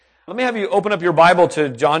Let me have you open up your Bible to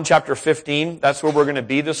John chapter 15. That's where we're going to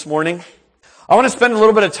be this morning. I want to spend a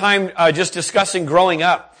little bit of time just discussing growing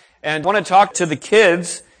up. And I want to talk to the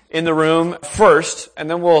kids in the room first, and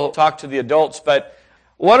then we'll talk to the adults. But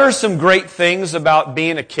what are some great things about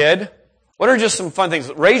being a kid? What are just some fun things?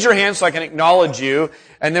 Raise your hand so I can acknowledge you,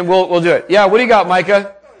 and then we'll do it. Yeah, what do you got,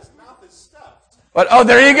 Micah? His mouth is stuffed. What? Oh,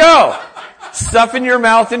 there you go. Stuff in your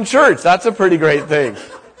mouth in church. That's a pretty great thing.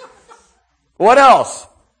 What else?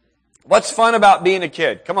 What's fun about being a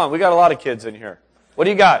kid? Come on, we got a lot of kids in here. What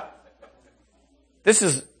do you got? This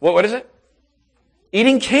is, what is it?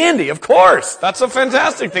 Eating candy, of course. That's a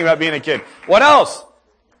fantastic thing about being a kid. What else?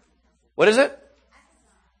 What is it?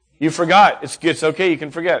 You forgot. It's okay, you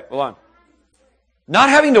can forget. Hold on. Not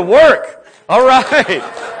having to work. All right.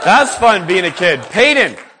 That's fun being a kid.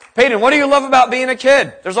 Peyton, what do you love about being a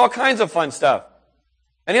kid? There's all kinds of fun stuff.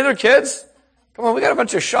 Any other kids? Come on, we got a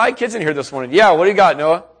bunch of shy kids in here this morning. Yeah, what do you got,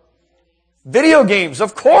 Noah? Video games,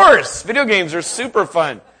 of course. Video games are super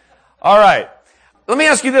fun. All right. Let me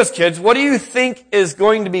ask you this, kids. What do you think is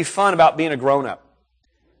going to be fun about being a grown-up?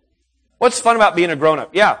 What's fun about being a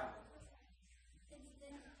grown-up? Yeah.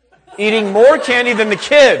 Eating more candy than the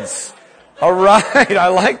kids. All right. I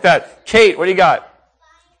like that. Kate, what do you got?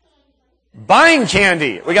 Buying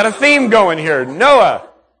candy. We got a theme going here. Noah.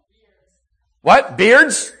 What?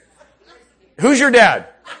 Beards? Who's your dad?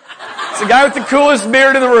 It's the guy with the coolest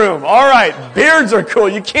beard in the room. All right. Beards are cool.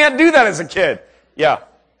 You can't do that as a kid. Yeah.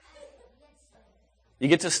 You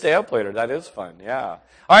get to stay up later. That is fun. Yeah. All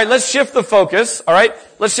right. Let's shift the focus. All right.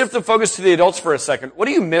 Let's shift the focus to the adults for a second. What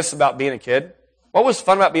do you miss about being a kid? What was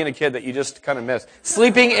fun about being a kid that you just kind of missed?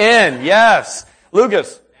 Sleeping in. Yes.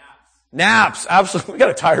 Lucas. Naps. Absolutely. We got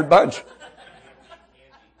a tired bunch.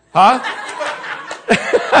 Huh?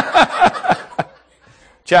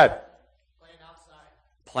 Chad.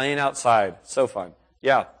 Playing outside. So fun.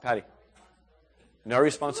 Yeah, Patty. No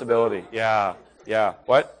responsibility. Yeah.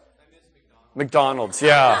 What? McDonald's.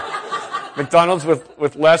 Yeah. McDonald's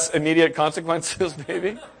with less immediate consequences,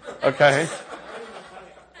 maybe? Okay.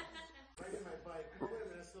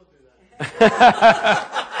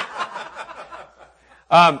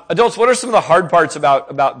 Adults, what are some of the hard parts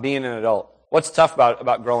about being an adult? What's tough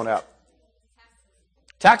about growing up?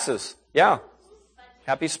 Taxes. Yeah.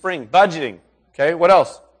 Happy spring. Budgeting. Okay, what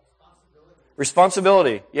else?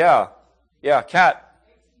 Responsibility. Yeah. Kat.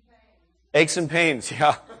 Aches and pains.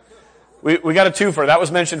 Yeah. We got a twofer. That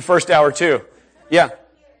was mentioned first hour too. Yeah.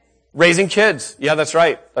 Raising kids. Yeah, that's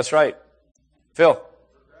right. Phil.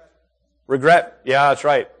 Regret. Yeah, that's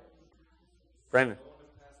right. Brandon.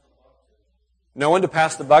 No one to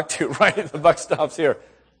pass the buck to, right? The buck stops here.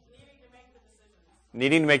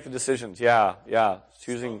 Needing to make the decisions. Yeah.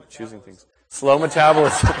 Choosing things. Slow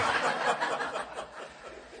metabolism.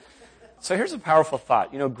 So here's a powerful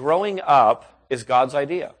thought. Growing up is God's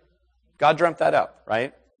idea. God dreamt that up,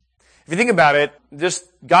 right? If you think about it,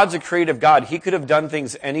 God's a creative God. He could have done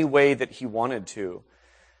things any way that he wanted to.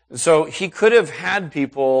 And so he could have had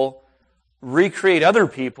people recreate other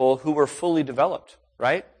people who were fully developed,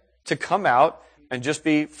 right? To come out and just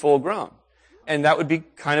be full grown. And that would be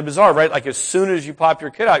kind of bizarre, right? Like as soon as you pop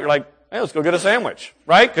your kid out, you're like, hey, let's go get a sandwich,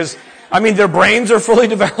 right? Because, their brains are fully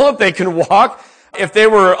developed. They can walk. If they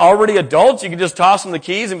were already adults, you could just toss them the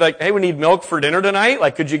keys and be like, hey, we need milk for dinner tonight.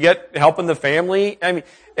 Like, could you get help in the family?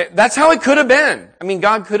 That's how it could have been.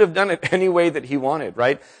 God could have done it any way that he wanted,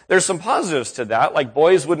 right? There's some positives to that. Like,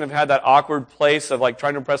 boys wouldn't have had that awkward place of like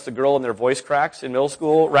trying to impress the girl and their voice cracks in middle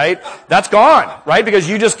school, right? That's gone, right? Because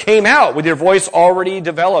you just came out with your voice already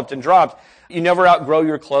developed and dropped. You never outgrow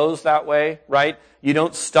your clothes that way, right? You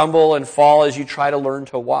don't stumble and fall as you try to learn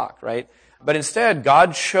to walk, right? But instead,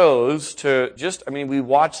 God chose to we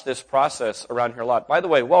watch this process around here a lot. By the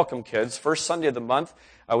way, welcome kids. First Sunday of the month,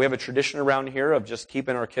 we have a tradition around here of just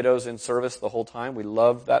keeping our kiddos in service the whole time. We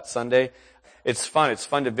love that Sunday. It's fun. It's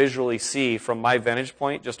fun to visually see from my vantage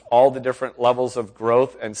point just all the different levels of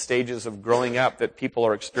growth and stages of growing up that people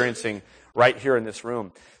are experiencing right here in this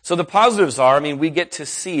room. So the positives are, we get to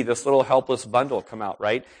see this little helpless bundle come out,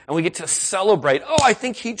 right? And we get to celebrate, I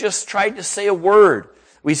think he just tried to say a word.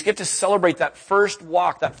 We get to celebrate that first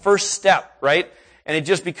walk, that first step, right? And it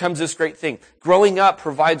just becomes this great thing. Growing up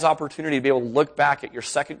provides opportunity to be able to look back at your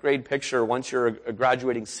second grade picture once you're a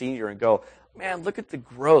graduating senior and go, man, look at the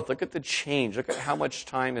growth, look at the change, look at how much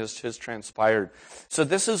time has transpired. So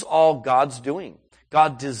this is all God's doing.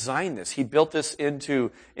 God designed this. He built this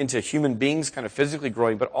into human beings kind of physically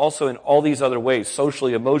growing, but also in all these other ways,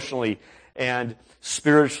 socially, emotionally, and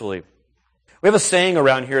spiritually. We have a saying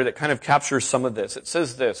around here that kind of captures some of this. It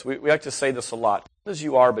says this. We like to say this a lot. As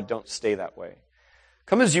you are, but don't stay that way.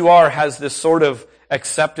 Come as you are has this sort of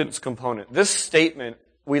acceptance component. This statement,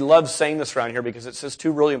 we love saying this around here because it says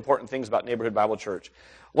two really important things about Neighborhood Bible Church.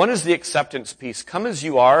 One is the acceptance piece. Come as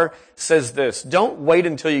you are says this: don't wait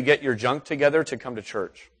until you get your junk together to come to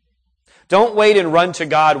church. Don't wait and run to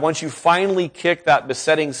God once you finally kick that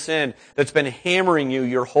besetting sin that's been hammering you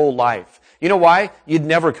your whole life. You know why? You'd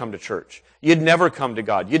never come to church. You'd never come to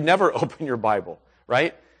God. You'd never open your Bible,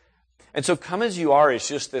 right? And so come as you are is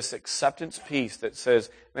just this acceptance piece that says,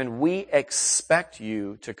 man, we expect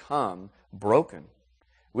you to come broken.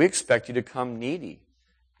 We expect you to come needy.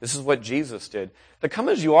 This is what Jesus did. The come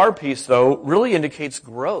as you are piece, though, really indicates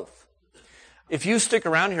growth. If you stick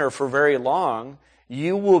around here for very long,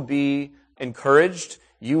 you will be encouraged.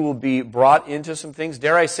 You will be brought into some things.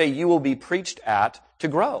 Dare I say, you will be preached at to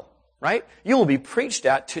grow, right? You will be preached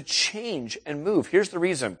at to change and move. Here's the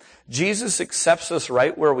reason. Jesus accepts us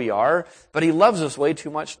right where we are, but He loves us way too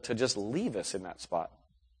much to just leave us in that spot.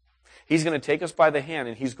 He's going to take us by the hand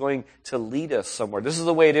and He's going to lead us somewhere. This is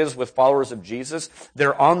the way it is with followers of Jesus.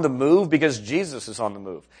 They're on the move because Jesus is on the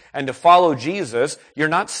move. And to follow Jesus, you're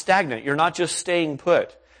not stagnant. You're not just staying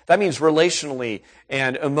put. That means relationally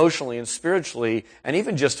and emotionally and spiritually and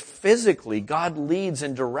even just physically, God leads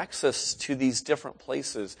and directs us to these different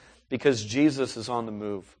places because Jesus is on the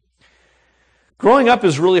move. Growing up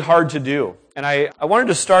is really hard to do. And I wanted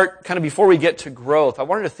to start kind of before we get to growth. I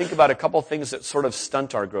wanted to think about a couple things that sort of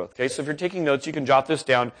stunt our growth. Okay, so if you're taking notes, you can jot this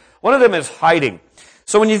down. One of them is hiding.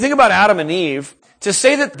 So when you think about Adam and Eve, to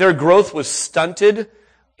say that their growth was stunted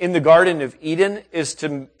in the Garden of Eden is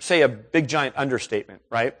to say a big giant understatement,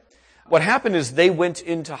 right? What happened is they went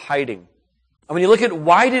into hiding. And when you look at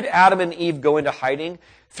why did Adam and Eve go into hiding,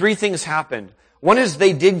 three things happened. One is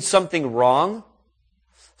they did something wrong.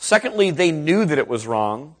 Secondly, they knew that it was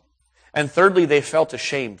wrong. And thirdly, they felt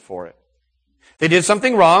ashamed for it. They did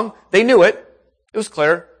something wrong. They knew it. It was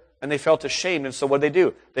clear. And they felt ashamed. And so what did they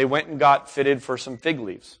do? They went and got fitted for some fig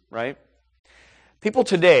leaves, right? People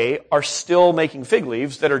today are still making fig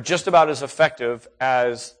leaves that are just about as effective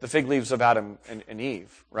as the fig leaves of Adam and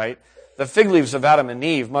Eve, right? The fig leaves of Adam and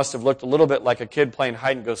Eve must have looked a little bit like a kid playing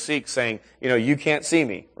hide and go seek saying, you can't see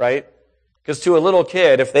me, right? Because to a little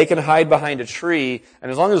kid, if they can hide behind a tree,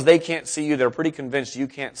 and as long as they can't see you, they're pretty convinced you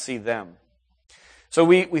can't see them. So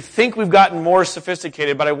we think we've gotten more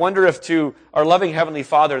sophisticated, but I wonder if to our loving Heavenly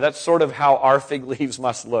Father, that's sort of how our fig leaves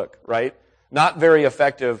must look, right? Not very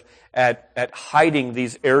effective at hiding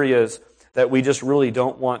these areas that we just really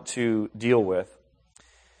don't want to deal with.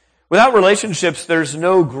 Without relationships, there's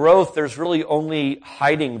no growth. There's really only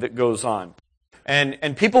hiding that goes on.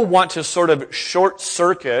 And people want to sort of short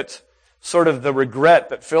circuit sort of the regret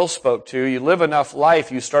that Phil spoke to. You live enough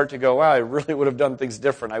life, you start to go, wow, I really would have done things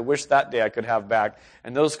different. I wish that day I could have back.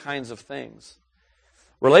 And those kinds of things.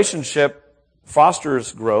 Relationship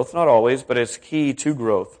fosters growth, not always, but it's key to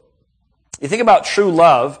growth. You think about true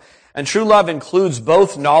love, and true love includes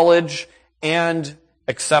both knowledge and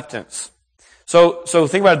acceptance. So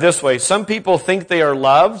think about it this way. Some people think they are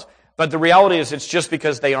loved, but the reality is it's just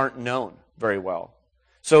because they aren't known very well.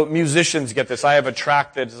 So musicians get this. I have a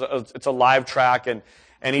track it's a live track, and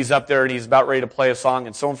he's up there and he's about ready to play a song,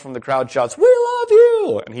 and someone from the crowd shouts, "We love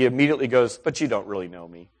you!" And he immediately goes, "But you don't really know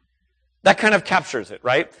me." That kind of captures it,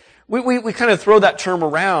 right? We kind of throw that term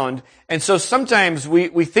around, and so sometimes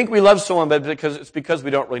we think we love someone, but it's because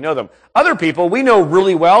we don't really know them. Other people we know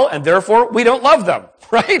really well, and therefore we don't love them,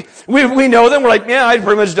 right? We know them, we're like, yeah, I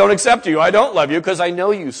pretty much don't accept you. I don't love you because I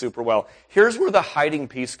know you super well. Here's where the hiding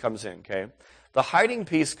piece comes in, okay? The hiding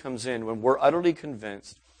piece comes in when we're utterly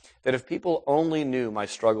convinced that if people only knew my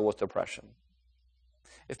struggle with depression,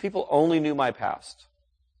 if people only knew my past,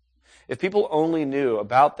 if people only knew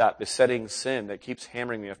about that besetting sin that keeps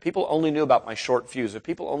hammering me, if people only knew about my short fuse, if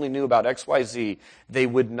people only knew about XYZ, they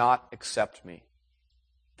would not accept me.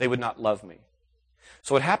 They would not love me.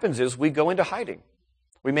 So what happens is we go into hiding.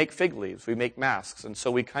 We make fig leaves, we make masks, and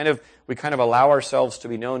so we kind of allow ourselves to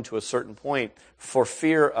be known to a certain point for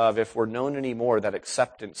fear of, if we're known anymore, that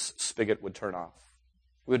acceptance spigot would turn off.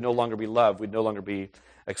 We would no longer be loved, we'd no longer be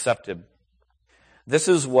accepted. This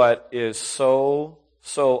is what is so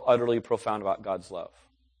utterly profound about God's love.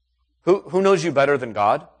 Who knows you better than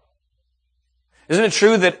God? Isn't it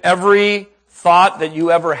true that every thought that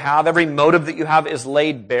you ever have, every motive that you have is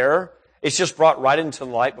laid bare? It's just brought right into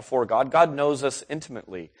the light before God. God knows us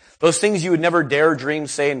intimately. Those things you would never dare dream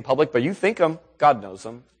say in public, but you think them, God knows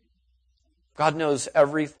them. God knows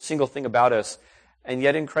every single thing about us. And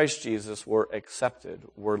yet in Christ Jesus, we're accepted.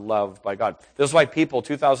 We're loved by God. This is why people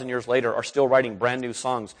 2,000 years later are still writing brand new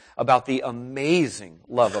songs about the amazing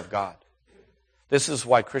love of God. This is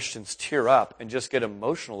why Christians tear up and just get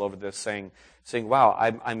emotional over this, saying, wow,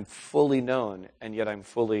 I'm fully known, and yet I'm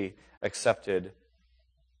fully accepted.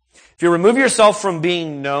 If you remove yourself from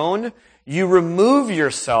being known, you remove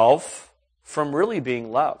yourself from really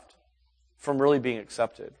being loved, from really being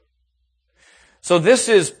accepted. So this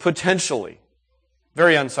is potentially,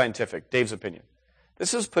 very unscientific, Dave's opinion,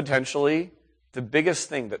 this is potentially the biggest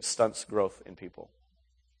thing that stunts growth in people.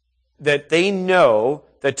 That they know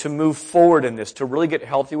that to move forward in this, to really get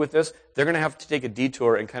healthy with this, they're going to have to take a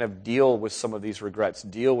detour and kind of deal with some of these regrets,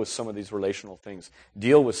 deal with some of these relational things,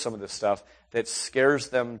 deal with some of this stuff that scares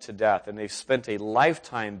them to death. And they've spent a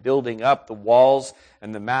lifetime building up the walls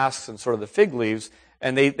and the masks and sort of the fig leaves,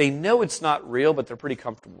 and they know it's not real, but they're pretty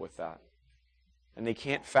comfortable with that. And they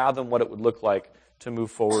can't fathom what it would look like to move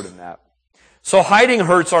forward in that. So hiding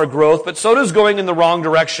hurts our growth, but so does going in the wrong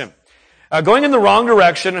direction. Going in the wrong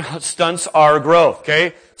direction stunts our growth,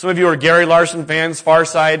 okay? Some of you are Gary Larson fans, Far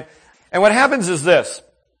Side. And what happens is this.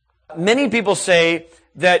 Many people say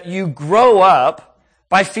that you grow up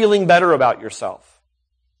by feeling better about yourself.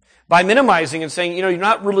 By minimizing and saying, you're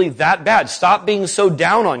not really that bad. Stop being so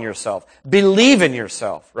down on yourself. Believe in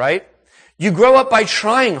yourself, right? You grow up by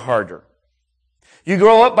trying harder. You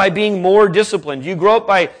grow up by being more disciplined. You grow up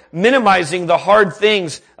by minimizing the hard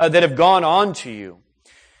things that have gone on to you.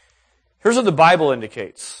 Here's what the Bible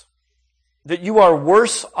indicates. That you are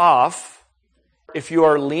worse off if you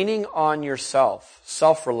are leaning on yourself,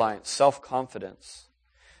 self-reliance, self-confidence,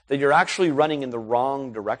 that you're actually running in the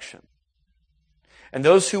wrong direction. And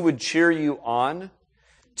those who would cheer you on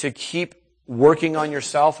to keep working on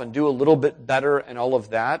yourself and do a little bit better and all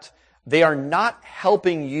of that, they are not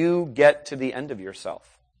helping you get to the end of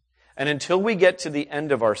yourself. And until we get to the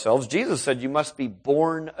end of ourselves, Jesus said you must be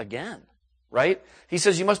born again. Right? He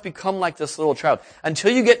says you must become like this little child.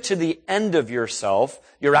 Until you get to the end of yourself,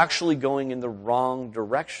 you're actually going in the wrong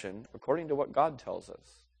direction, according to what God tells us.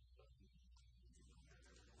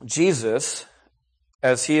 Jesus,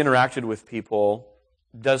 as he interacted with people,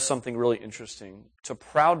 does something really interesting. To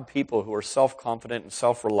proud people who are self-confident and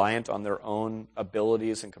self-reliant on their own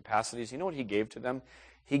abilities and capacities, you know what he gave to them?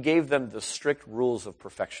 He gave them the strict rules of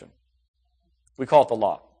perfection. We call it the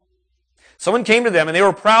law. Someone came to them and they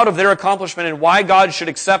were proud of their accomplishment and why God should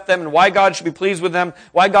accept them and why God should be pleased with them,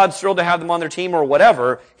 why God's thrilled to have them on their team or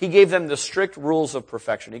whatever. He gave them the strict rules of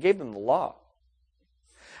perfection. He gave them the law.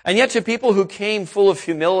 And yet to people who came full of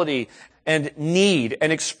humility and need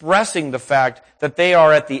and expressing the fact that they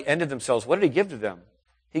are at the end of themselves, what did he give to them?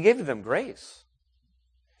 He gave to them grace.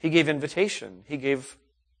 He gave invitation. He gave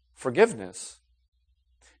forgiveness.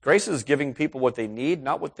 Grace is giving people what they need,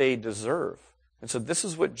 not what they deserve. And so this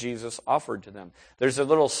is what Jesus offered to them. There's a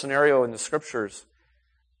little scenario in the scriptures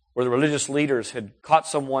where the religious leaders had caught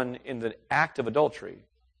someone in the act of adultery.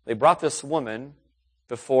 They brought this woman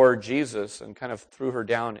before Jesus and kind of threw her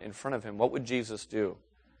down in front of him. What would Jesus do?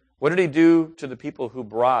 What did he do to the people who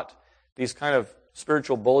brought these kind of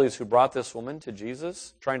spiritual bullies who brought this woman to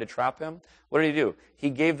Jesus, trying to trap him? What did he do? He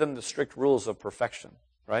gave them the strict rules of perfection,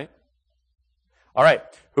 right? All right,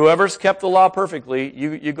 whoever's kept the law perfectly,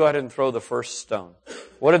 you go ahead and throw the first stone.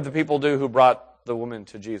 What did the people do who brought the woman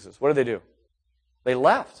to Jesus? What did they do? They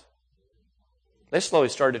left. They slowly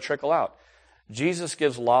started to trickle out. Jesus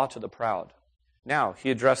gives law to the proud. Now,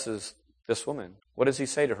 he addresses this woman. What does he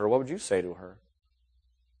say to her? What would you say to her?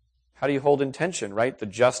 How do you hold in tension, right? The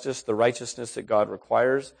justice, the righteousness that God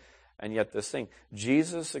requires, and yet this thing.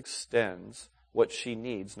 Jesus extends what she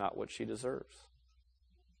needs, not what she deserves.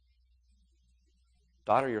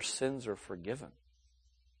 Daughter, your sins are forgiven.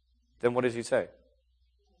 Then what does he say?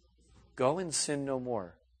 Go and sin no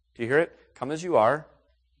more. Do you hear it? Come as you are,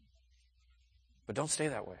 but don't stay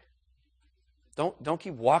that way. Don't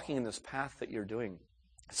keep walking in this path that you're doing.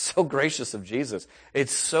 It's so gracious of Jesus.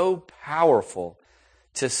 It's so powerful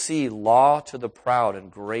to see law to the proud and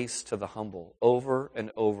grace to the humble over and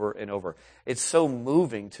over and over. It's so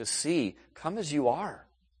moving to see, come as you are.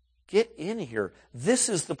 Get in here. This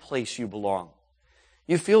is the place you belong.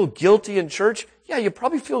 You feel guilty in church? Yeah, you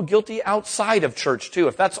probably feel guilty outside of church too.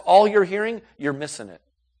 If that's all you're hearing, you're missing it.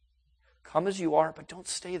 Come as you are, but don't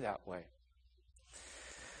stay that way.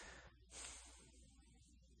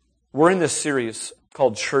 We're in this series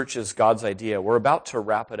called Church is God's Idea. We're about to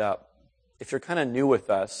wrap it up. If you're kind of new with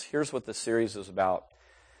us, here's what the series is about.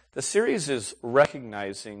 The series is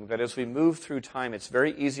recognizing that as we move through time, it's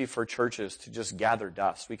very easy for churches to just gather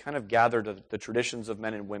dust. We kind of gather the traditions of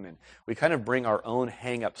men and women. We kind of bring our own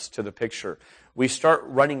hang-ups to the picture. We start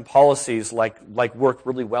running policies like work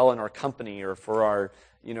really well in our company or for our,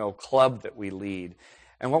 club that we lead.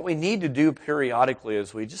 And what we need to do periodically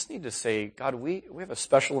is we just need to say, God, we have a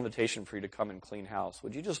special invitation for you to come and clean house.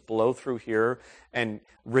 Would you just blow through here and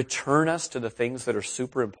return us to the things that are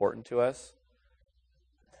super important to us?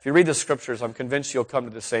 If you read the scriptures, I'm convinced you'll come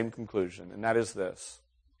to the same conclusion, and that is this.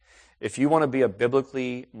 If you want to be a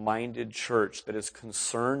biblically minded church that is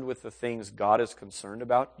concerned with the things God is concerned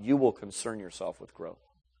about, you will concern yourself with growth.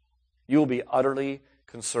 You will be utterly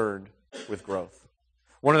concerned with growth.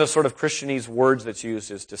 One of the sort of Christianese words that's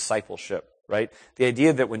used is discipleship, right? The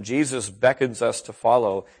idea that when Jesus beckons us to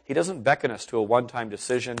follow, He doesn't beckon us to a one-time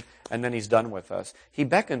decision and then He's done with us. He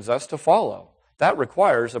beckons us to follow. That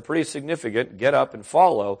requires a pretty significant get up and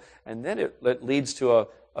follow, and then it leads to a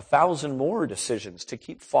 1,000 more decisions to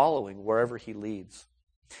keep following wherever He leads.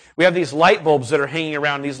 We have these light bulbs that are hanging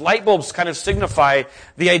around. These light bulbs kind of signify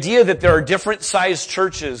the idea that there are different sized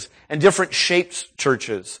churches and different shaped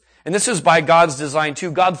churches. And this is by God's design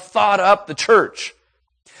too. God thought up the church.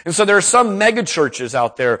 And so there are some mega churches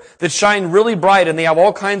out there that shine really bright, and they have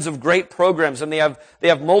all kinds of great programs, and they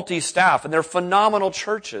have multi-staff, and they're phenomenal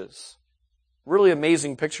churches. Really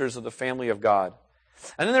amazing pictures of the family of God.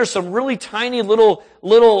 And then there's some really tiny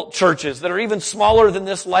little churches that are even smaller than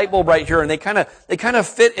this light bulb right here, and they kind of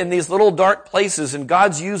fit in these little dark places, and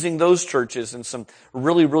God's using those churches in some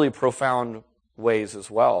really, really profound ways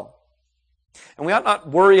as well. And we ought not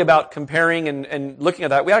worry about comparing and looking at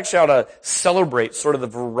that. We actually ought to celebrate sort of the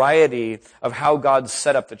variety of how God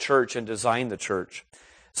set up the church and designed the church.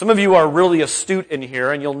 Some of you are really astute in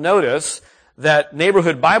here, and you'll notice that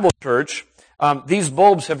Neighborhood Bible Church, these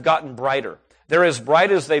bulbs have gotten brighter. They're as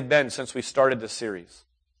bright as they've been since we started this series.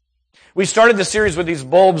 We started the series with these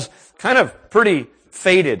bulbs kind of pretty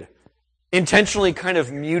faded, intentionally kind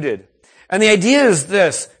of muted. And the idea is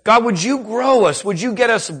this: God, would you grow us? Would you get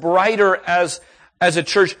us brighter as a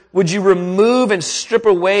church? Would you remove and strip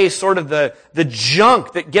away sort of the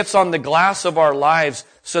junk that gets on the glass of our lives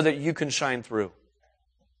so that you can shine through?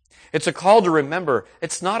 It's a call to remember,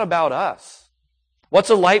 it's not about us. What's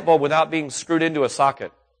a light bulb without being screwed into a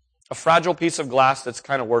socket? A fragile piece of glass that's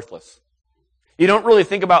kind of worthless. You don't really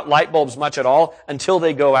think about light bulbs much at all until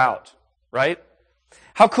they go out, right?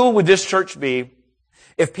 How cool would this church be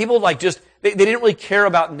if people they didn't really care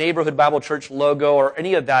about Neighborhood Bible Church logo or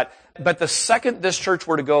any of that, but the second this church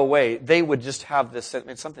were to go away, they would just have this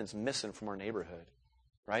sense, something's missing from our neighborhood,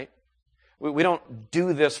 right? We don't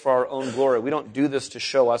do this for our own glory. We don't do this to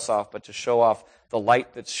show us off, but to show off the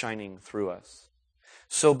light that's shining through us.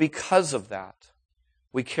 So because of that,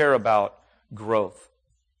 we care about growth.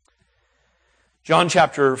 John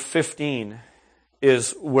chapter 15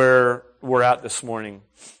 is where we're at this morning.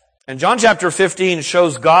 And John chapter 15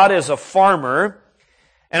 shows God as a farmer,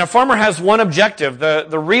 and a farmer has one objective.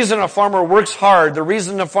 The reason a farmer works hard, the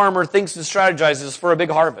reason a farmer thinks and strategizes is for a big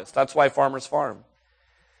harvest. That's why farmers farm.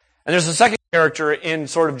 And there's a second character in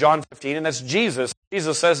sort of John 15, and that's Jesus.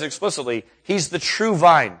 Jesus says explicitly, He's the true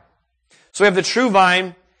vine. So we have the true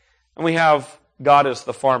vine, and we have God as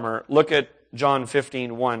the farmer. Look at John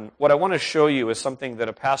 15:1. What I want to show you is something that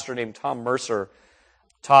a pastor named Tom Mercer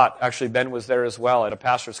taught. Actually, Ben was there as well at a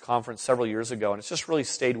pastor's conference several years ago, and it's just really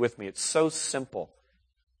stayed with me. It's so simple.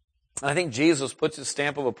 And I think Jesus puts his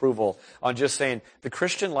stamp of approval on just saying, the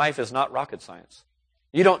Christian life is not rocket science.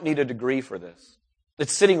 You don't need a degree for this.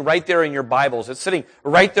 It's sitting right there in your Bibles. It's sitting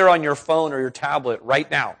right there on your phone or your tablet right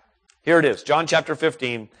now. Here it is, John chapter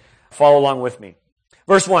 15. Follow along with me.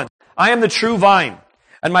 Verse 1, I am the true vine,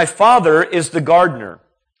 and my Father is the gardener.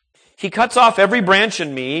 He cuts off every branch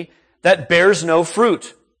in me that bears no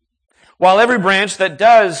fruit, while every branch that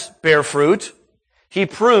does bear fruit, He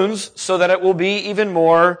prunes so that it will be even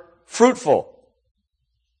more fruitful.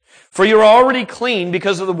 For you are already clean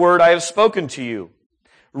because of the word I have spoken to you.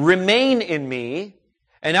 Remain in me,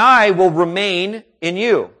 and I will remain in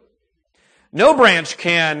you. No branch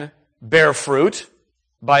can bear fruit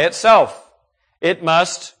by itself. It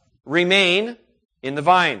must remain in the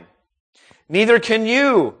vine. Neither can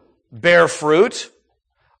you bear fruit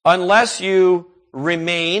unless you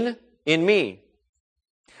remain in me.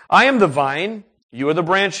 I am the vine, you are the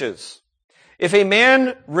branches. If a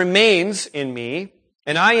man remains in me,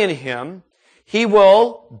 and I in him, he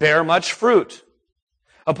will bear much fruit.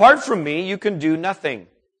 Apart from me, you can do nothing.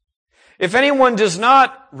 If anyone does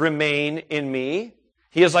not remain in me,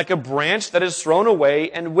 he is like a branch that is thrown away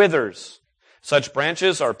and withers. Such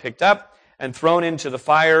branches are picked up and thrown into the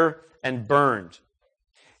fire and burned.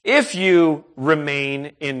 If you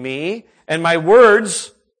remain in me, and my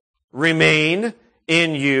words remain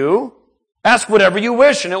in you, ask whatever you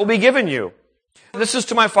wish, and it will be given you. This is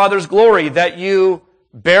to my Father's glory, that you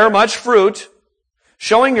bear much fruit,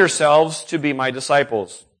 showing yourselves to be my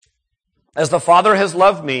disciples. As the Father has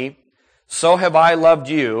loved me, so have I loved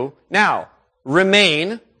you. Now,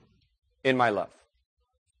 remain in my love.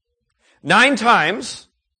 9 times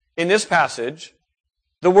in this passage,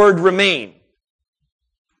 the word remain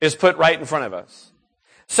is put right in front of us.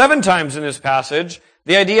 7 times in this passage,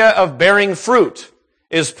 the idea of bearing fruit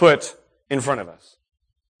is put in front of us.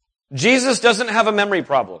 Jesus doesn't have a memory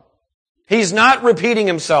problem. He's not repeating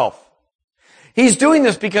himself. He's doing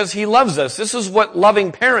this because he loves us. This is what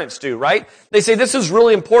loving parents do, right? They say, this is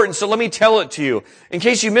really important, so let me tell it to you. In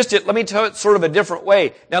case you missed it, let me tell it sort of a different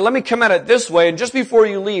way. Now let me come at it this way, and just before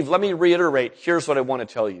you leave, let me reiterate, here's what I want to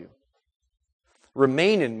tell you.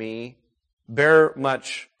 Remain in me, bear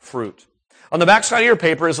much fruit. On the back side of your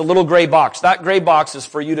paper is a little gray box. That gray box is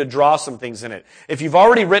for you to draw some things in it. If you've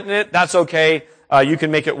already written it, that's okay. You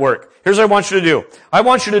can make it work. Here's what I want you to do. I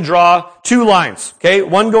want you to draw 2 lines, okay?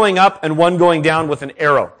 One going up and one going down with an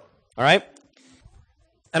arrow, all right?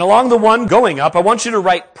 And along the one going up, I want you to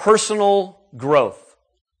write personal growth.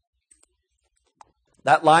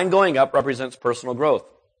 That line going up represents personal growth.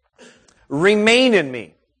 Remain in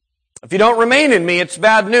me. If you don't remain in me, it's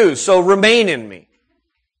bad news, so remain in me.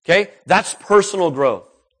 Okay? That's personal growth.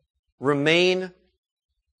 Remain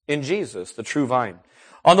in Jesus, the true vine.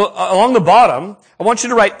 Along the bottom, I want you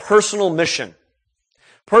to write personal mission.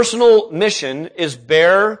 Personal mission is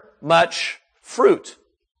bear much fruit.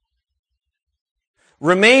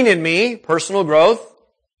 Remain in me, personal growth,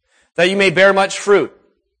 that you may bear much fruit.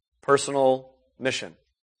 Personal mission.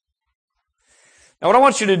 Now what I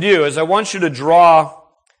want you to do is I want you to draw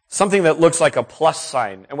something that looks like a plus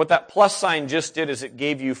sign. And what that plus sign just did is it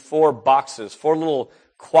gave you 4 boxes, 4 little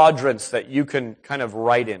quadrants that you can kind of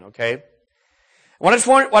write in, okay? What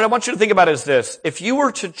I want you to think about is this. If you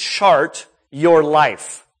were to chart your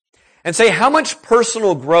life and say how much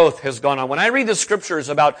personal growth has gone on. When I read the scriptures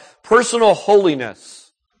about personal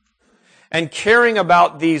holiness and caring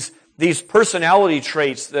about these personality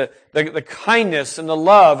traits, the kindness and the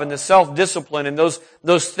love and the self-discipline and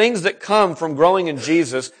those things that come from growing in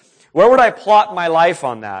Jesus, where would I plot my life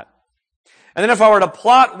on that? And then if I were to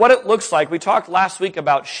plot what it looks like, we talked last week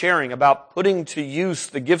about sharing, about putting to use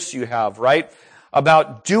the gifts you have, right?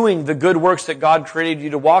 About doing the good works that God created you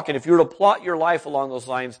to walk in. If you were to plot your life along those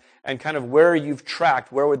lines and kind of where you've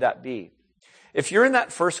tracked, where would that be? If you're in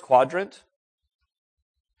that first quadrant,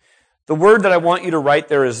 the word that I want you to write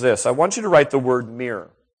there is this. I want you to write the word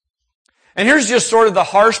mirror. And here's just sort of the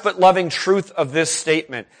harsh but loving truth of this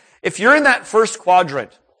statement. If you're in that first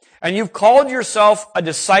quadrant and you've called yourself a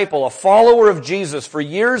disciple, a follower of Jesus for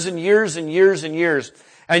years and years and years and years,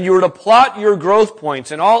 and you were to plot your growth points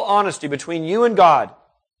in all honesty between you and God,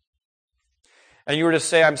 and you were to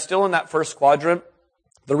say, I'm still in that first quadrant,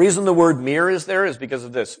 the reason the word mirror is there is because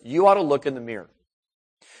of this. You ought to look in the mirror.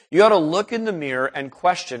 You ought to look in the mirror and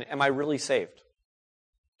question, am I really saved?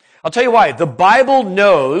 I'll tell you why. The Bible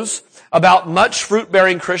knows about much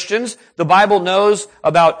fruit-bearing Christians. The Bible knows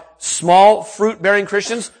about small fruit-bearing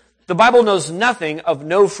Christians. The Bible knows nothing of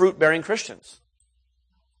no fruit-bearing Christians.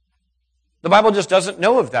 The Bible just doesn't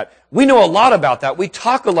know of that. We know a lot about that. We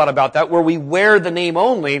talk a lot about that where we wear the name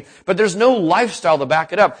only, but there's no lifestyle to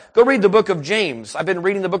back it up. Go read the book of James. I've been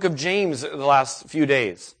reading the book of James the last few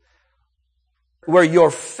days, where your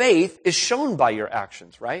faith is shown by your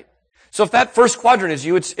actions, right? So if that first quadrant is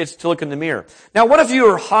you, it's to look in the mirror. Now, what if you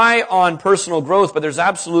are high on personal growth, but there's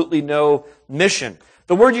absolutely no mission?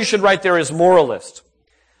 The word you should write there is moralist.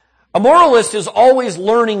 A moralist is always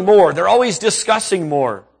learning more. They're always discussing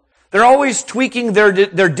more. They're always tweaking their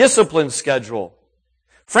discipline schedule.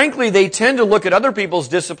 Frankly, they tend to look at other people's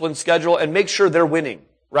discipline schedule and make sure they're winning,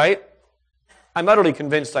 right? I'm utterly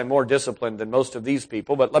convinced I'm more disciplined than most of these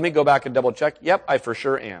people, but let me go back and double check. Yep, I for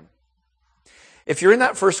sure am. If you're in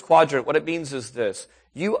that first quadrant, what it means is this.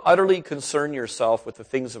 You utterly concern yourself with the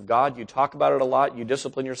things of God. You talk about it a lot. You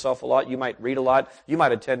discipline yourself a lot. You might read a lot. You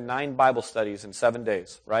might attend 9 Bible studies in 7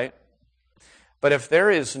 days, right? But if there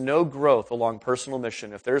is no growth along personal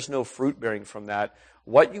mission, if there's no fruit bearing from that,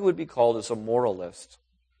 what you would be called is a moralist.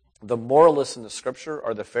 The moralists in the scripture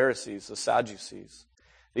are the Pharisees, the Sadducees.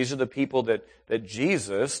 These are the people that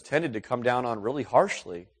Jesus tended to come down on really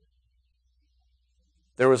harshly.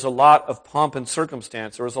 There was a lot of pomp and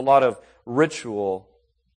circumstance. There was a lot of ritual.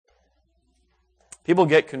 People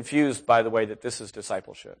get confused, by the way, that this is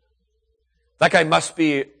discipleship. That guy must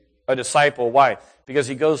be a disciple. Why? Because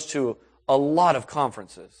he goes to a lot of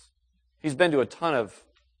conferences. He's been to a ton of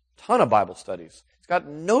Bible studies. He's got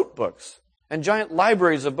notebooks and giant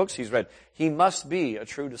libraries of books he's read. He must be a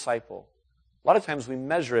true disciple. A lot of times we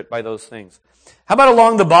measure it by those things. How about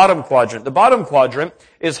along the bottom quadrant? The bottom quadrant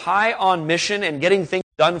is high on mission and getting things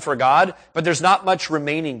done for God, but there's not much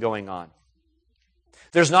remaining going on.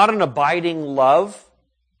 There's not an abiding love.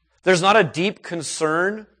 There's not a deep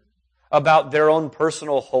concern about their own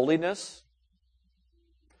personal holiness.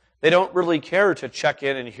 They don't really care to check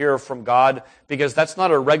in and hear from God because that's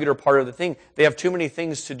not a regular part of the thing. They have too many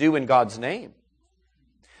things to do in God's name.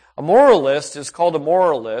 A moralist is called a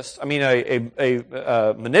moralist. I mean,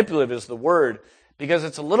 a manipulative is the word because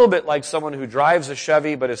it's a little bit like someone who drives a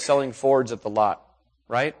Chevy but is selling Fords at the lot,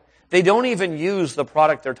 right? They don't even use the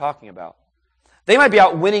product they're talking about. They might be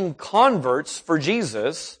out winning converts for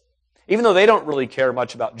Jesus, even though they don't really care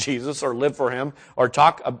much about Jesus or live for Him or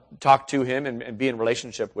talk to Him and be in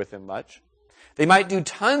relationship with Him much. They might do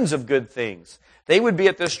tons of good things. They would be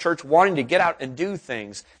at this church wanting to get out and do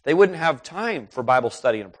things. They wouldn't have time for Bible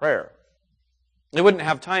study and prayer. They wouldn't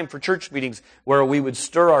have time for church meetings where we would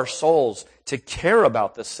stir our souls to care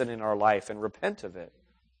about the sin in our life and repent of it.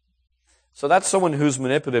 So that's someone who's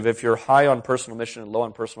manipulative if you're high on personal mission and low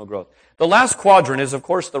on personal growth. The last quadrant is, of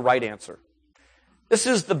course, the right answer. This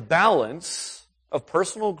is the balance of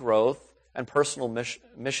personal growth and personal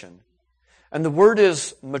mission. And the word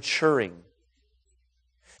is maturing.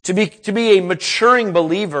 To be a maturing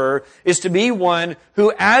believer is to be one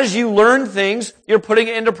who, as you learn things, you're putting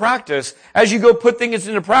it into practice. As you go put things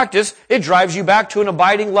into practice, it drives you back to an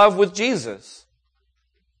abiding love with Jesus.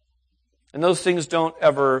 And those things don't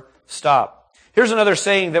ever stop. Here's another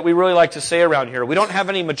saying that we really like to say around here. We don't have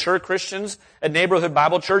any mature Christians at Neighborhood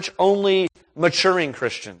Bible Church, only maturing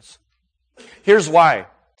Christians. Here's why.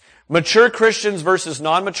 Mature Christians versus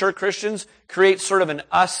non-mature Christians create sort of an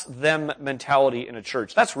us-them mentality in a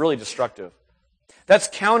church. That's really destructive. That's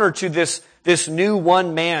counter to this new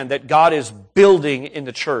one man that God is building in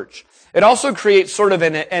the church. It also creates sort of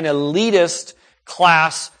an elitist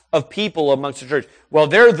class of people amongst the church. Well,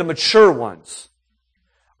 they're the mature ones.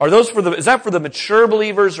 Is that for the mature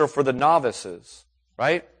believers or for the novices?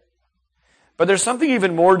 Right? But there's something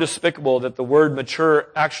even more despicable that the word mature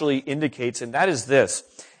actually indicates, and that is this.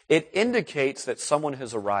 It indicates that someone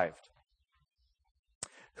has arrived.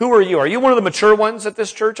 Who are you? Are you one of the mature ones at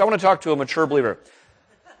this church? I want to talk to a mature believer.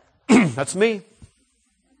 That's me.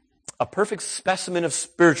 A perfect specimen of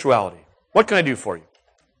spirituality. What can I do for you?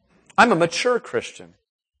 I'm a mature Christian.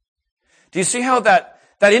 Do you see how that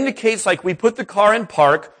indicates like we put the car in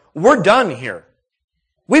park, we're done here.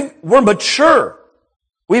 We're mature.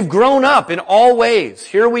 We've grown up in all ways.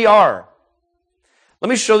 Here we are. Let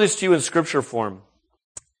me show this to you in scripture form.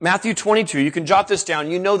 Matthew 22, you can jot this down.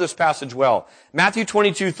 You know this passage well. Matthew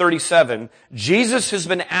 22:37, Jesus has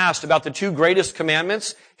been asked about the two greatest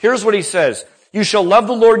commandments. Here's what He says. You shall love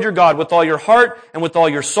the Lord your God with all your heart and with all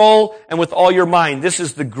your soul and with all your mind. This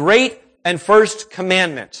is the great and first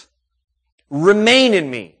commandment. Remain in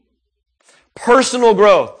me. Personal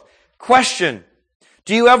growth. Question.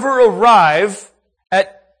 Do you ever arrive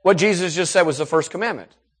at what Jesus just said was the first commandment?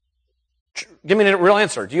 Give me a real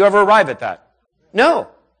answer. Do you ever arrive at that? No.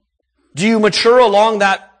 Do you mature along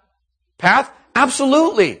that path?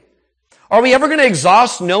 Absolutely. Are we ever going to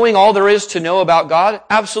exhaust knowing all there is to know about God?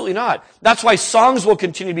 Absolutely not. That's why songs will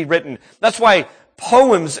continue to be written. That's why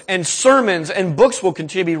poems and sermons and books will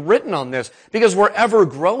continue to be written on this, because we're ever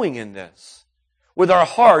growing in this with our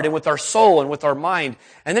heart and with our soul and with our mind.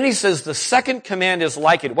 And then He says the second command is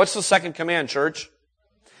like it. What's the second command, church?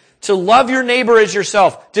 To love your neighbor as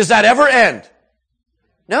yourself. Does that ever end?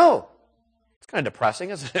 No. It's kind of depressing,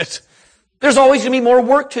 isn't it? There's always going to be more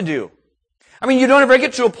work to do. I mean, you don't ever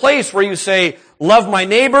get to a place where you say, love my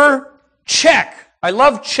neighbor, check. I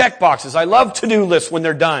love check boxes. I love to-do lists when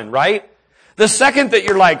they're done, right? The second that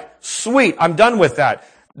you're like, sweet, I'm done with that,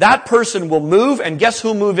 that person will move, and guess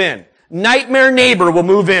who'll move in? Nightmare neighbor will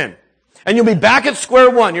move in. And you'll be back at square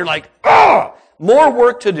one. You're like, more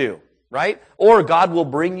work to do, right? Or God will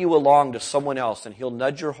bring you along to someone else, and He'll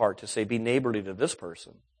nudge your heart to say, be neighborly to this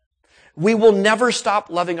person. We will never stop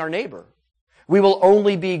loving our neighbor. We will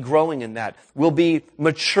only be growing in that. We'll be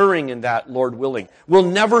maturing in that, Lord willing. We'll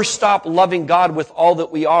never stop loving God with all that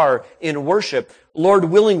we are in worship. Lord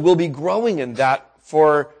willing, we'll be growing in that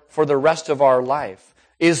for the rest of our life.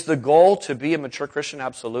 Is the goal to be a mature Christian?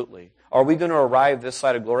 Absolutely. Are we going to arrive this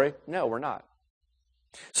side of glory? No, we're not.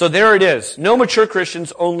 So there it is. No mature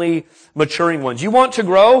Christians, only maturing ones. You want to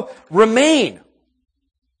grow? Remain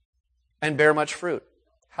and bear much fruit.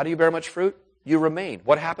 How do you bear much fruit? You remain.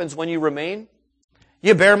 What happens when you remain?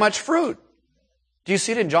 You bear much fruit. Do you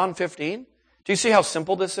see it in John 15? Do you see how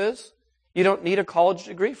simple this is? You don't need a college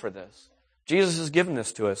degree for this. Jesus has given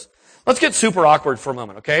this to us. Let's get super awkward for a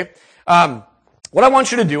moment, okay? What I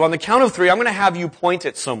want you to do, on the count of 3, I'm going to have you point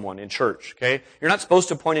at someone in church, okay? You're not supposed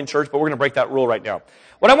to point in church, but we're going to break that rule right now.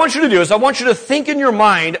 What I want you to do is I want you to think in your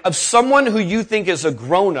mind of someone who you think is a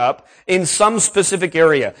grown-up in some specific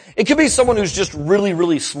area. It could be someone who's just really,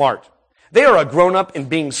 really smart. They are a grown-up in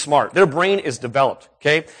being smart. Their brain is developed,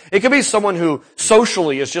 okay? It could be someone who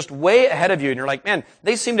socially is just way ahead of you, and you're like, man,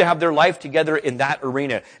 they seem to have their life together in that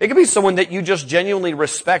arena. It could be someone that you just genuinely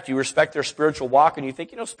respect. You respect their spiritual walk, and you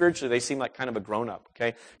think, spiritually they seem like kind of a grown-up, okay?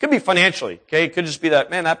 It could be financially, okay? It could just be that,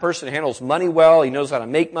 man, that person handles money well. He knows how to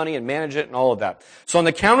make money and manage it and all of that. So on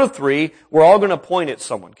the count of 3, we're all going to point at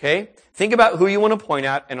someone, okay? Think about who you want to point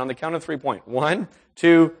at, and on the count of 3, point. 1,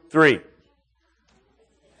 2, 3.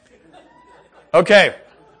 Okay.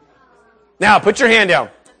 Now, put your hand down.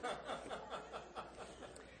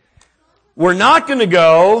 We're not going to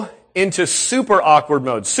go into super awkward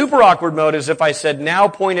mode. Super awkward mode is if I said, now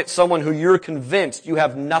point at someone who you're convinced you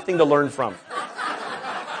have nothing to learn from.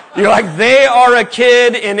 You're like, they are a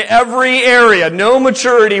kid in every area, no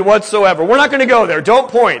maturity whatsoever. We're not going to go there. Don't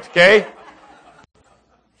point, okay?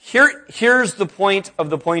 Here's the point of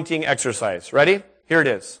the pointing exercise. Ready? Here it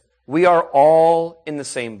is. We are all in the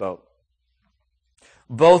same boat.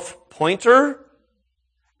 Both pointer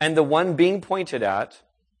and the one being pointed at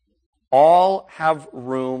all have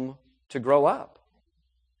room to grow up.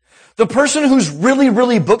 The person who's really,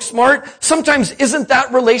 really book smart sometimes isn't that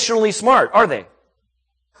relationally smart, are they?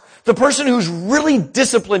 The person who's really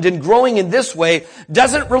disciplined and growing in this way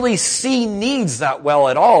doesn't really see needs that well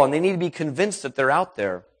at all, and they need to be convinced that they're out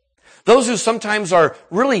there. Those who sometimes are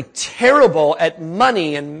really terrible at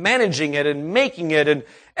money and managing it and making it and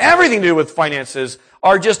everything to do with finances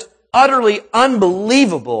are just utterly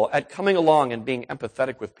unbelievable at coming along and being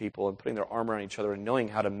empathetic with people and putting their arm around each other and knowing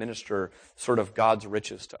how to minister sort of God's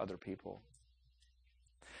riches to other people.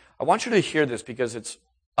 I want you to hear this because it's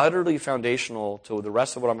utterly foundational to the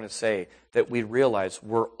rest of what I'm going to say, that we realize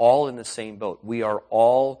we're all in the same boat. We are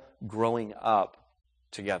all growing up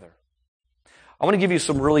together. I want to give you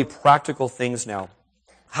some really practical things now.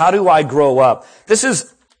 How do I grow up? This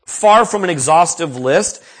is far from an exhaustive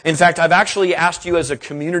list. In fact, I've actually asked you as a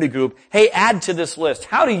community group, hey, add to this list.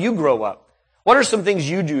 How do you grow up? What are some things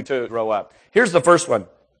you do to grow up? Here's the first one.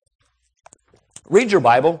 Read your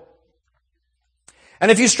Bible. And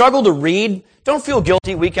if you struggle to read, don't feel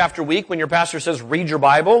guilty week after week when your pastor says, read your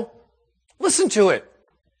Bible. Listen to it.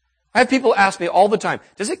 I have people ask me all the time,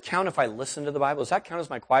 does it count if I listen to the Bible? Does that count as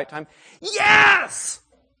my quiet time? Yes!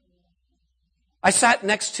 I sat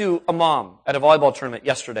next to a mom at a volleyball tournament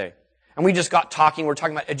yesterday, and we just got talking. We were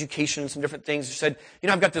talking about education and some different things. She said,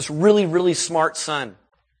 I've got this really, really smart son.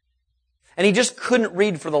 And he just couldn't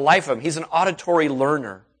read for the life of him. He's an auditory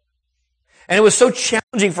learner. And it was so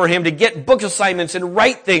challenging for him to get book assignments and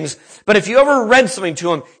write things. But if you ever read something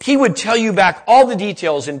to him, he would tell you back all the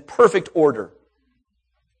details in perfect order.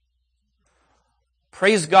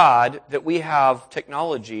 Praise God that we have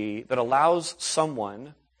technology that allows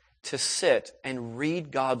someone to sit and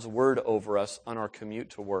read God's Word over us on our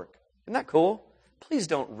commute to work. Isn't that cool? Please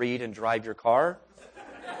don't read and drive your car.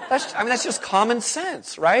 That's just common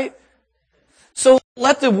sense, right? So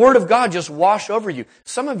let the Word of God just wash over you.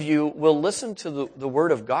 Some of you will listen to the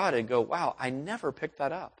Word of God and go, wow, I never picked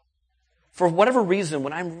that up. For whatever reason,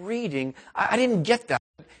 when I'm reading, I didn't get that.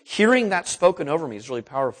 Hearing that spoken over me is really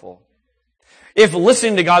powerful. If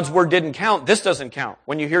listening to God's Word didn't count, this doesn't count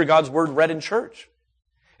when you hear God's Word read in church.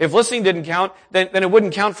 If listening didn't count, then it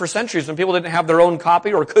wouldn't count for centuries when people didn't have their own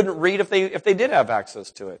copy or couldn't read if they did have access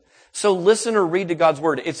to it. So listen or read to God's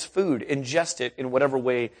Word. It's food. Ingest it in whatever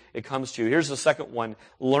way it comes to you. Here's the second one.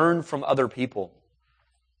 Learn from other people.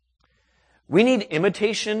 We need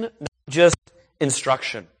imitation, not just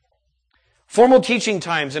instruction. Formal teaching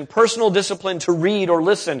times and personal discipline to read or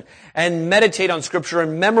listen and meditate on Scripture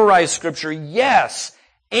and memorize Scripture, yes.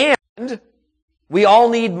 And we all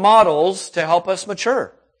need models to help us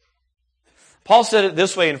mature. Paul said it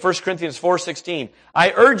this way in 1 Corinthians 4:16.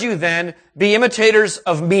 I urge you then, be imitators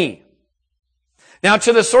of me. Now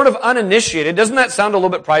to the sort of uninitiated, doesn't that sound a little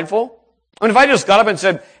bit prideful? I mean, if I just got up and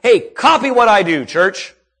said, hey, copy what I do,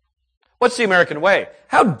 church. What's the American way?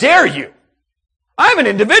 How dare you? I'm an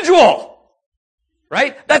individual.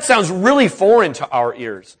 Right? That sounds really foreign to our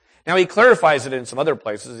ears. Now he clarifies it in some other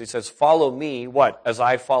places. He says, follow me, what? As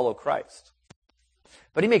I follow Christ.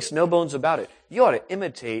 But he makes no bones about it. You ought to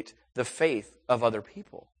imitate the faith of other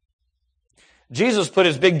people. Jesus put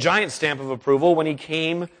his big giant stamp of approval when he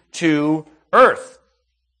came to earth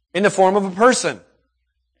in the form of a person.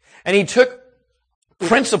 And he took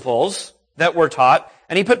principles that were taught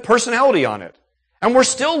and he put personality on it. And we're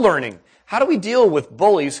still learning. How do we deal with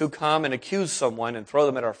bullies who come and accuse someone and throw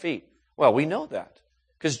them at our feet? Well, we know that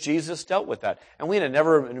because Jesus dealt with that. And we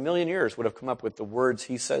never in a million years would have come up with the words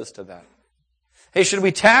he says to that. Hey, should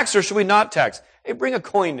we tax or should we not tax? Hey, bring a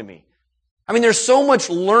coin to me. I mean, there's so much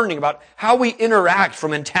learning about how we interact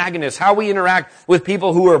from antagonists, how we interact with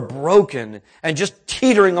people who are broken and just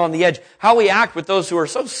teetering on the edge, how we act with those who are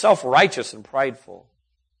so self-righteous and prideful.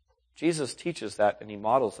 Jesus teaches that and he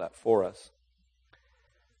models that for us.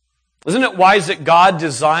 Isn't it wise that God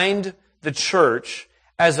designed the church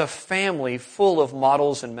as a family full of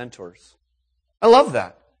models and mentors? I love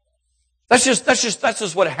that. That's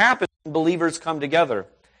just what happens when believers come together.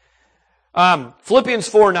 Philippians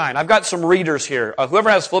 4:9. I've got some readers here.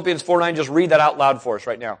 Whoever has Philippians 4:9, just read that out loud for us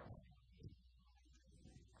right now.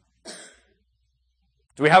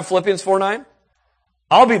 Do we have Philippians 4:9?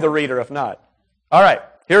 I'll be the reader if not. All right,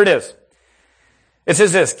 here it is. It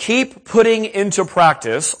says this, keep putting into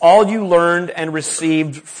practice all you learned and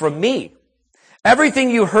received from me. Everything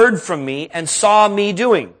you heard from me and saw me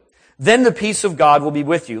doing. Then the peace of God will be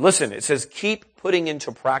with you. Listen, it says keep putting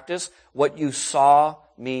into practice what you saw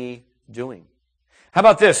me doing. How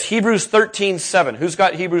about this? Hebrews 13:7. Who's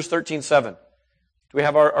got Hebrews 13:7? Do we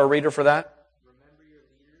have our reader for that? Remember your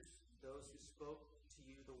leaders, those who spoke to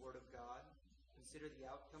you the word of God. Consider the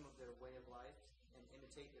outcome of their way of life and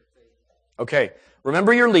imitate their faith. Okay.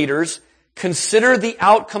 Remember your leaders. Consider the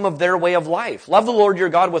outcome of their way of life. Love the Lord your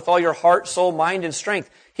God with all your heart, soul, mind, and strength.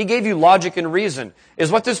 He gave you logic and reason.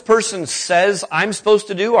 Is what this person says I'm supposed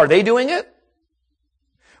to do, are they doing it?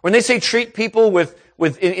 When they say treat people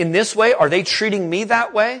in this way, are they treating me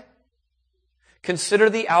that way? Consider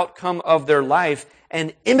the outcome of their life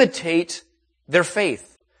and imitate their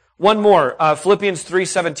faith. One more, Philippians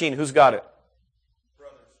 3:17. Who's got it?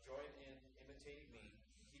 Brothers, join in imitating me.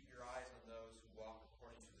 Keep your eyes on those who walk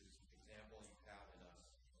according to the example you have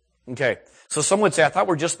in us. Okay, so some would say, I thought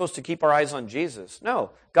we're just supposed to keep our eyes on Jesus. No,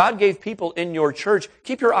 God gave people in your church,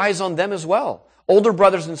 keep your eyes on them as well. Older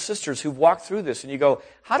brothers and sisters who've walked through this, and you go,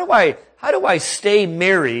 how do I stay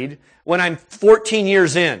married when I'm 14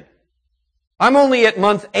 years in? I'm only at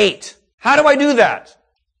month 8. How do I do that?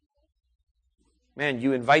 Man,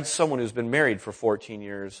 you invite someone who's been married for 14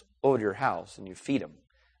 years over to your house and you feed them.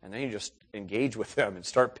 And then you just engage with them and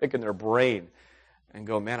start picking their brain and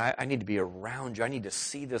go, man, I need to be around you. I need to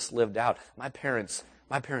see this lived out. My parents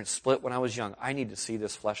split when I was young. I need to see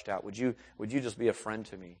this fleshed out. Would you just be a friend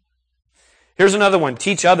to me? Here's another one.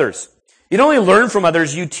 Teach others. You don't only learn from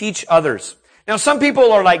others, you teach others. Now, some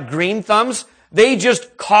people are like green thumbs. They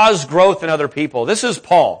just cause growth in other people. This is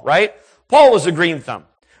Paul, right? Paul was a green thumb.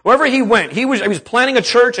 Wherever he went, he was planting a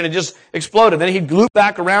church and it just exploded. Then he'd loop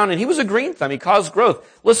back around and he was a green thumb. He caused growth.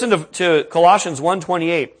 Listen to Colossians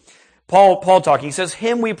 1:28. Paul talking. He says,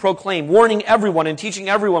 him we proclaim, warning everyone and teaching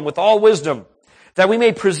everyone with all wisdom, that we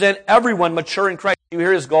may present everyone mature in Christ. You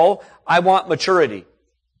hear his goal? I want maturity.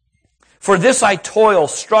 For this I toil,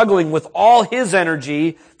 struggling with all his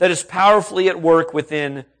energy that is powerfully at work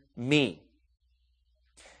within me.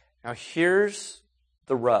 Now here's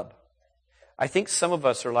the rub. I think some of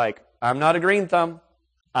us are like, I'm not a green thumb.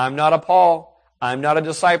 I'm not a Paul. I'm not a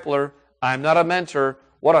discipler. I'm not a mentor.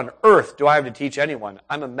 What on earth do I have to teach anyone?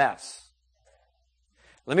 I'm a mess.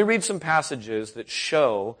 Let me read some passages that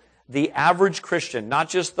show the average Christian, not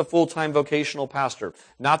just the full-time vocational pastor,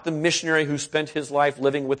 not the missionary who spent his life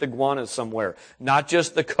living with iguanas somewhere, not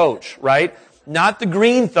just the coach, right? Not the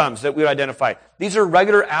green thumbs that we would identify. These are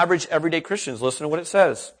regular, average, everyday Christians. Listen to what it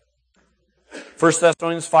says. 1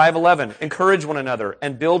 Thessalonians 5:11, encourage one another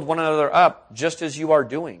and build one another up just as you are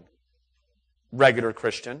doing. Regular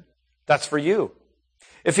Christian. That's for you.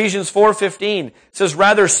 Ephesians 4:15 says,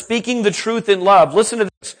 rather speaking the truth in love. Listen to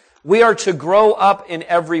this. We are to grow up in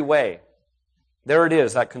every way. There it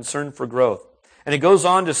is, that concern for growth. And it goes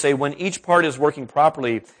on to say, when each part is working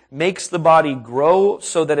properly, makes the body grow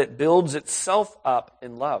so that it builds itself up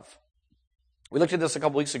in love. We looked at this a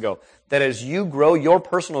couple weeks ago, that as you grow, your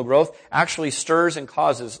personal growth actually stirs and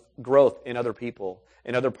causes growth in other people,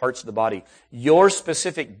 in other parts of the body. Your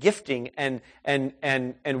specific gifting and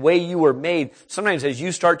way you were made, sometimes as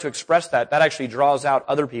you start to express that actually draws out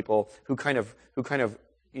other people who kind of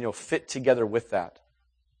fit together with that.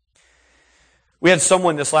 We had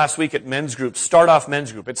someone this last week at men's group, start off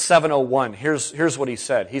men's group. It's 7:01. Here's what he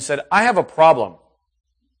said. He said, I have a problem.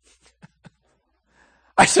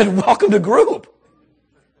 I said, welcome to group.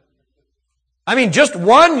 I mean, just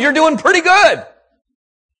one, you're doing pretty good.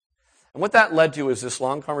 And what that led to is this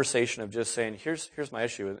long conversation of just saying, here's my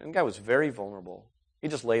issue. And the guy was very vulnerable. He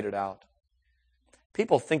just laid it out.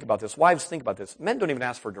 People think about this. Wives think about this. Men don't even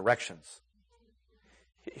ask for directions.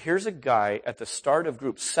 Here's a guy at the start of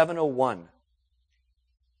group 7:01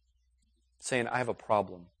 saying, I have a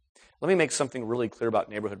problem. Let me make something really clear about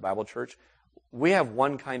Neighborhood Bible Church. We have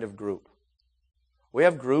one kind of group. We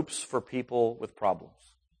have groups for people with problems.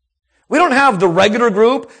 We don't have the regular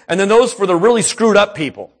group and then those for the really screwed up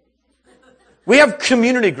people. We have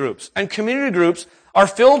community groups, and community groups are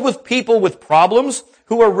filled with people with problems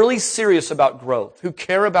who are really serious about growth, who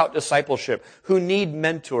care about discipleship, who need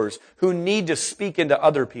mentors, who need to speak into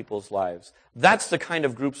other people's lives. That's the kind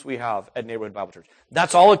of groups we have at Neighborhood Bible Church.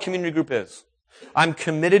 That's all a community group is. I'm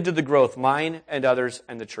committed to the growth, mine and others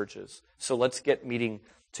and the churches. So let's get meeting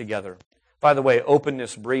together. By the way,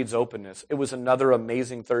 openness breeds openness. It was another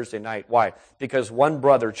amazing Thursday night. Why? Because one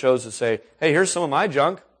brother chose to say, hey, here's some of my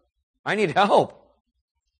junk. I need help.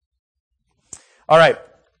 All right.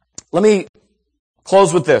 Let me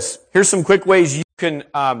close with this. Here's some quick ways you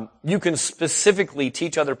can specifically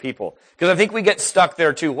teach other people. Because I think we get stuck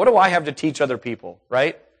there too. What do I have to teach other people,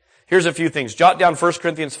 right? Here's a few things. Jot down 1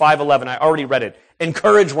 Corinthians 5:11. I already read it.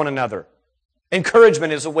 Encourage one another.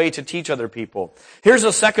 Encouragement is a way to teach other people. Here's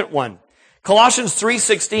a second one. Colossians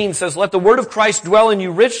 3:16 says, let the word of Christ dwell in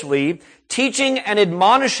you richly, teaching and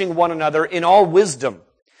admonishing one another in all wisdom.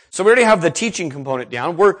 So we already have the teaching component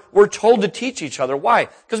down. We're told to teach each other. Why?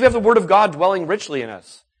 Because we have the word of God dwelling richly in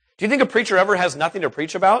us. Do you think a preacher ever has nothing to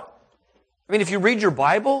preach about? I mean, if you read your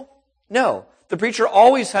Bible, no. The preacher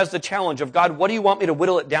always has the challenge of, God, what do you want me to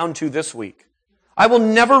whittle it down to this week? I will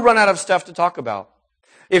never run out of stuff to talk about.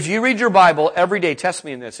 If you read your Bible every day, test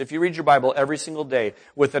me in this. If you read your Bible every single day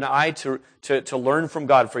with an eye to learn from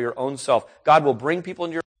God for your own self, God will bring people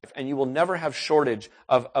into your life and you will never have shortage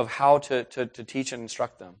of how to teach and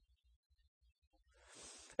instruct them.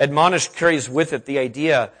 Admonish carries with it the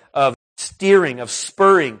idea of steering, of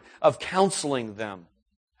spurring, of counseling them,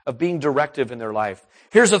 of being directive in their life.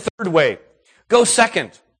 Here's a third way. Go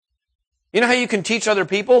second. You know how you can teach other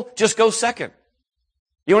people? Just go second.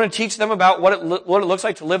 You want to teach them about what it looks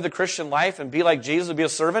like to live the Christian life and be like Jesus and be a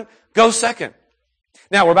servant? Go second.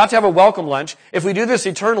 Now, we're about to have a welcome lunch. If we do this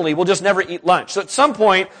eternally, we'll just never eat lunch. So at some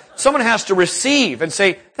point, someone has to receive and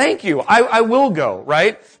say, thank you, I will go,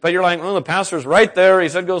 right? But you're like, oh, the pastor's right there. He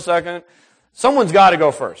said go second. Someone's got to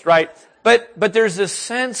go first, right? But there's this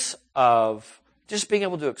sense of just being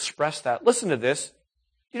able to express that. Listen to this.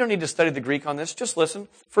 You don't need to study the Greek on this. Just listen.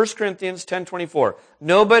 1 Corinthians 10:24.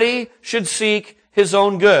 Nobody should seek his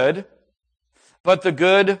own good, but the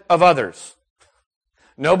good of others.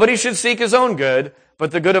 Nobody should seek his own good,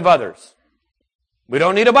 but the good of others. We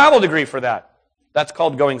don't need a Bible degree for that. That's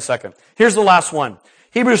called going second. Here's the last one.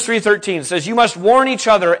 Hebrews 3:13 says, you must warn each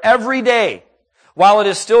other every day while it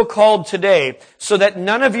is still called today, so that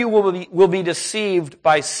none of you will be deceived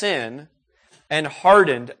by sin and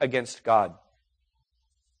hardened against God.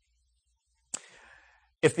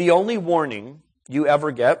 If the only warning you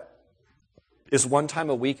ever get is one time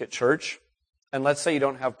a week at church, and let's say you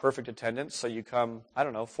don't have perfect attendance, so you come,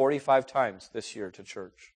 45 times this year to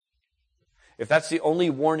church. If that's the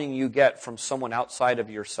only warning you get from someone outside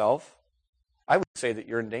of yourself, I would say that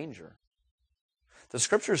you're in danger. The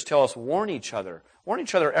scriptures tell us warn each other. Warn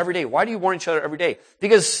each other every day. Why do you warn each other every day?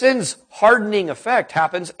 Because sin's hardening effect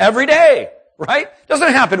happens every day, right? It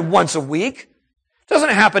doesn't happen once a week. It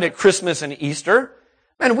doesn't happen at Christmas and Easter.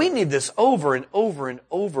 Man, we need this over and over and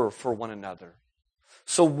over for one another.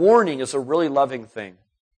 So warning is a really loving thing.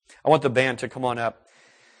 I want the band to come on up.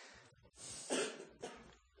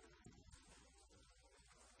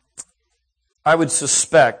 I would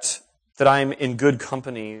suspect that I'm in good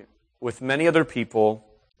company with many other people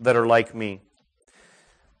that are like me.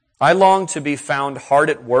 I long to be found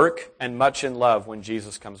hard at work and much in love when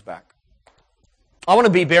Jesus comes back. I want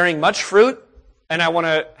to be bearing much fruit, and I want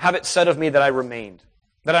to have it said of me that I remained,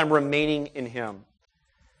 that I'm remaining in Him.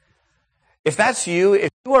 If that's you, if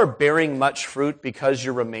you are bearing much fruit because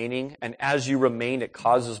you're remaining, and as you remain, it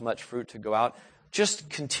causes much fruit to go out, just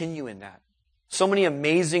continue in that. So many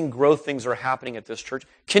amazing growth things are happening at this church.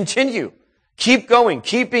 Continue. Keep going.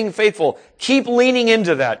 Keep being faithful. Keep leaning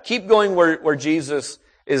into that. Keep going where Jesus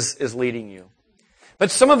is leading you. But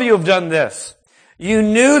some of you have done this. You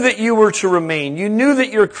knew that you were to remain. You knew that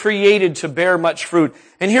you're created to bear much fruit.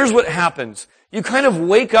 And here's what happens. You kind of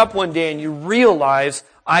wake up one day and you realize,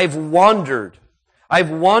 I've wandered.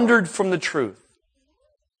 I've wandered from the truth.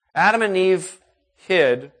 Adam and Eve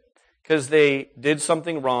hid because they did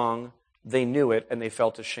something wrong. They knew it and they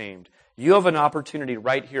felt ashamed. You have an opportunity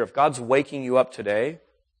right here. If God's waking you up today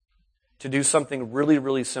to do something really,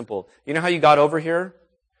 really simple. You know how you got over here?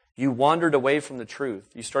 You wandered away from the truth.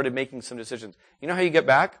 You started making some decisions. You know how you get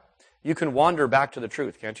back? You can wander back to the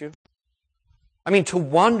truth, can't you? I mean, to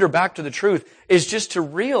wander back to the truth is just to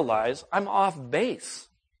realize I'm off base.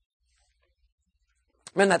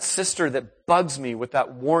 Man, that sister that bugs me with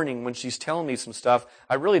that warning when she's telling me some stuff,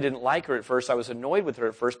 I really didn't like her at first. I was annoyed with her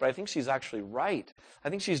at first, but I think she's actually right. I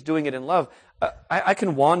think she's doing it in love. I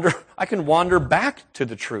can wander back to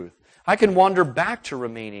the truth. I can wander back to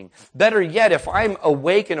remaining. Better yet, if I'm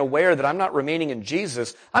awake and aware that I'm not remaining in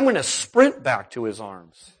Jesus, I'm going to sprint back to His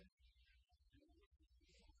arms.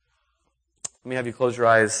 Let me have you close your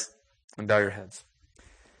eyes and bow your heads.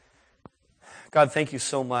 God, thank you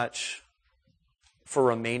so much for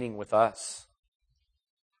remaining with us.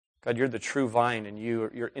 God, you're the true vine, and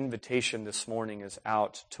your invitation this morning is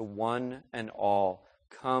out to one and all.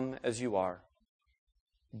 Come as you are.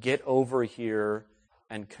 Get over here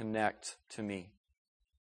and connect to me.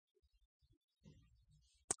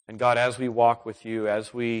 And God, as we walk with you,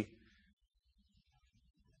 as we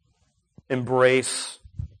embrace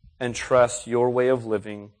and trust your way of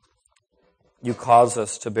living, you cause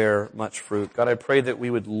us to bear much fruit. God, I pray that we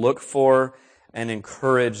would look for and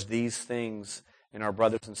encourage these things in our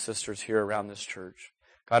brothers and sisters here around this church.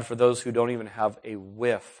 God, for those who don't even have a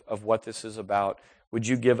whiff of what this is about, would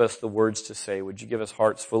you give us the words to say? Would you give us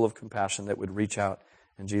hearts full of compassion that would reach out?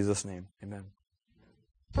 In Jesus' name, amen.